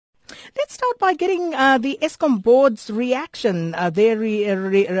out by getting the Eskom Board's reaction,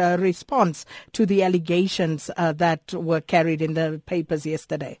 their response to the allegations that were carried in the papers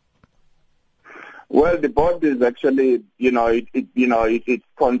yesterday. Well, the board is actually, it's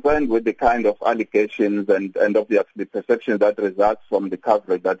concerned with the kind of allegations and obviously perception that results from the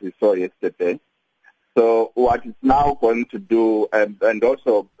coverage that we saw yesterday. So what it's now going to do, and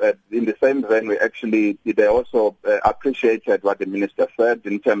also in the same vein, they also appreciated what the minister said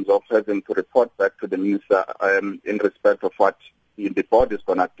in terms of having to report back to the minister in respect of what the board is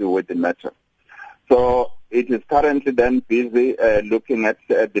going to do with the matter. So it is currently then busy looking at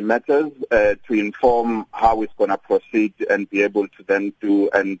the matters to inform how it's going to proceed and be able to then do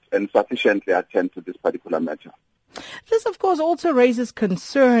and sufficiently attend to this particular matter. This, of course, also raises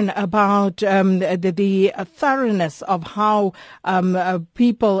concern about the thoroughness of how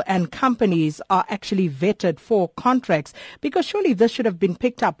people and companies are actually vetted for contracts, because surely this should have been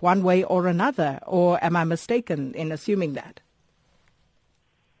picked up one way or another, or am I mistaken in assuming that?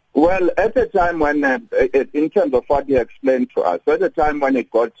 Well, at the time when, in terms of what he explained to us, at the time when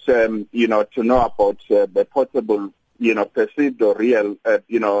it got, to know about the possible, perceived or real,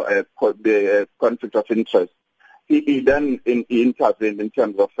 the conflict of interest, he then intervened in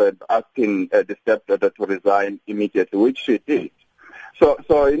terms of asking the stepdaughter to resign immediately, which she did.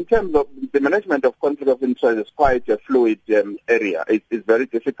 So in terms of the management of conflict of interest is quite a fluid area. It's very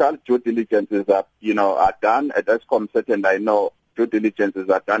difficult. Due diligences are done. At Eskom, certainly I know due diligences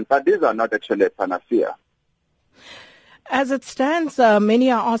are done, but these are not actually a panacea. As it stands,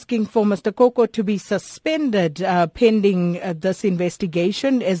 many are asking for Mr. Koko to be suspended pending this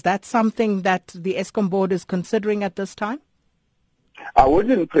investigation. Is that something that the Eskom board is considering at this time? I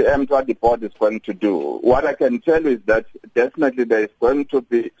wouldn't preempt what the board is going to do. What I can tell you is that definitely there is going to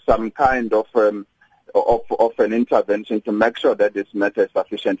be some kind of an intervention to make sure that this matter is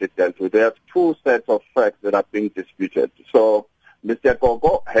sufficiently dealt with. There are two sets of facts that are being disputed. So Mr.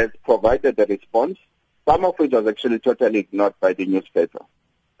 Koko has provided a response, some of which was actually totally ignored by the newspaper.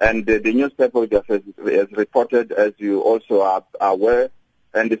 And the newspaper just has reported, as you also are aware,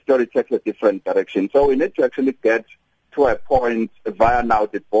 and the story takes a different direction. So we need to actually get to a point via now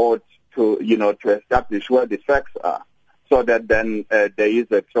the board to establish where the facts are, so that then there is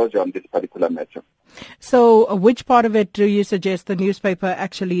a closure on this particular matter. So which part of it do you suggest the newspaper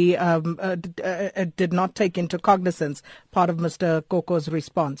actually did not take into cognizance, part of Mr. Koko's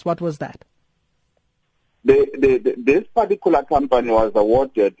response? What was that? This particular company was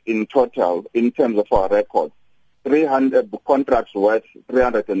awarded in total, in terms of our records, 300 contracts worth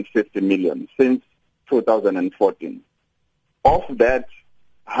 350 million since 2014. Of that,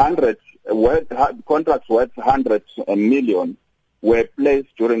 contracts worth 100 million were placed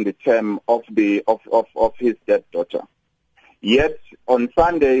during the term of his stepdaughter. Yet on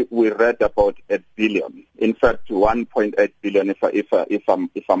Sunday we read about 1 billion. In fact, 1.8 billion,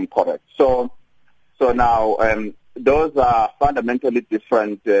 if I'm correct. So now those are fundamentally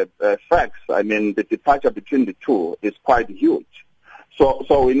different facts. I mean, the departure between the two is quite huge.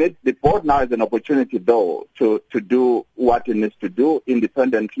 So we need, the board now has an opportunity, though, to do what it needs to do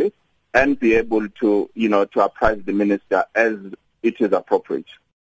independently and be able to, to apprise the minister as it is appropriate.